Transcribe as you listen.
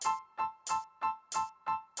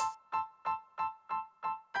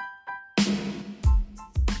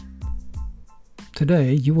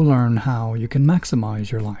Today, you will learn how you can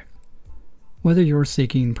maximize your life. Whether you're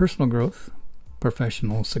seeking personal growth,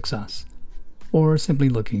 professional success, or simply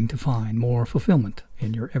looking to find more fulfillment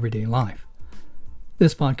in your everyday life,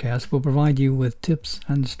 this podcast will provide you with tips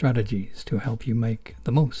and strategies to help you make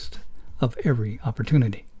the most of every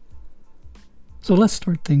opportunity. So let's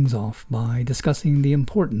start things off by discussing the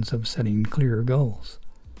importance of setting clear goals.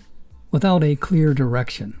 Without a clear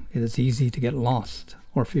direction, it is easy to get lost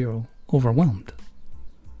or feel overwhelmed.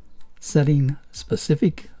 Setting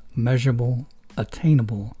specific, measurable,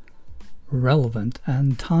 attainable, relevant,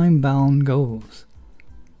 and time-bound goals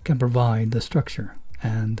can provide the structure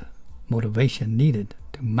and motivation needed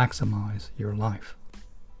to maximize your life.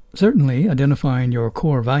 Certainly, identifying your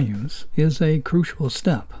core values is a crucial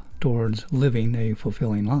step towards living a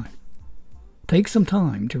fulfilling life. Take some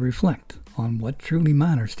time to reflect on what truly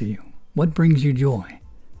matters to you, what brings you joy,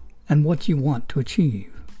 and what you want to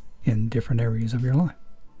achieve in different areas of your life,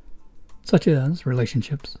 such as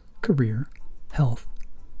relationships, career, health,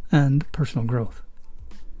 and personal growth.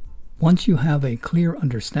 Once you have a clear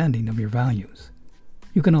understanding of your values,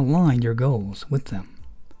 you can align your goals with them,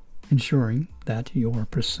 ensuring that you're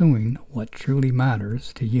pursuing what truly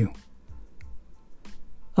matters to you.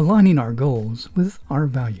 Aligning our goals with our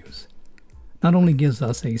values not only gives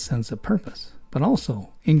us a sense of purpose, but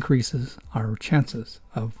also increases our chances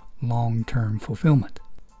of long-term fulfillment.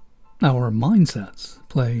 Our mindsets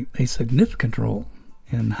play a significant role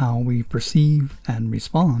in how we perceive and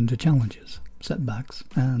respond to challenges, setbacks,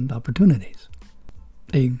 and opportunities.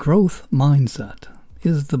 A growth mindset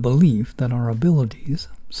is the belief that our abilities,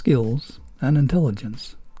 skills, and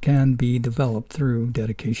intelligence can be developed through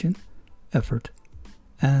dedication, effort,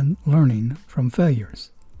 and learning from failures.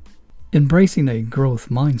 Embracing a growth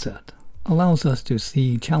mindset allows us to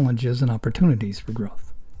see challenges and opportunities for growth,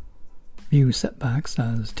 view setbacks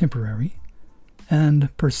as temporary,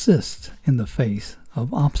 and persist in the face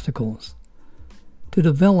of obstacles. To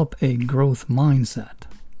develop a growth mindset,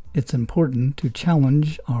 it's important to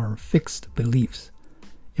challenge our fixed beliefs,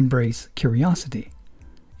 embrace curiosity,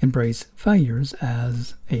 embrace failures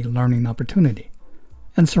as a learning opportunity,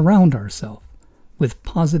 and surround ourselves with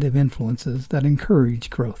positive influences that encourage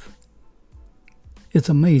growth. It's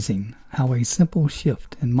amazing how a simple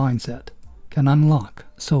shift in mindset can unlock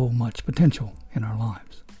so much potential in our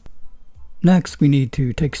lives. Next, we need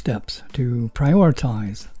to take steps to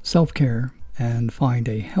prioritize self-care and find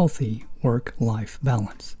a healthy work-life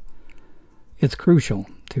balance. It's crucial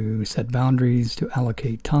to set boundaries to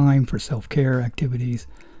allocate time for self-care activities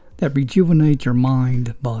that rejuvenate your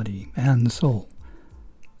mind, body, and soul.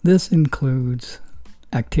 This includes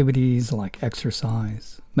activities like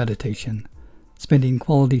exercise, meditation, spending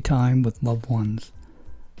quality time with loved ones,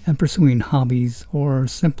 and pursuing hobbies, or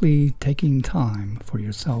simply taking time for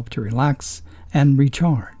yourself to relax and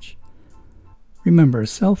recharge. Remember,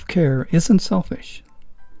 self-care isn't selfish.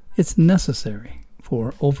 It's necessary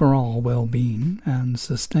for overall well-being and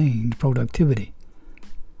sustained productivity.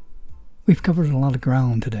 We've covered a lot of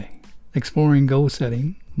ground today, exploring goal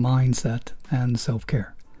setting, mindset, and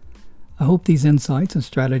self-care. I hope these insights and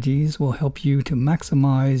strategies will help you to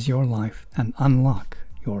maximize your life and unlock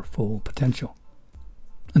your full potential.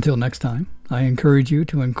 Until next time, I encourage you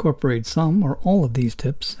to incorporate some or all of these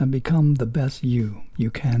tips and become the best you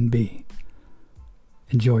can be.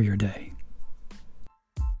 Enjoy your day.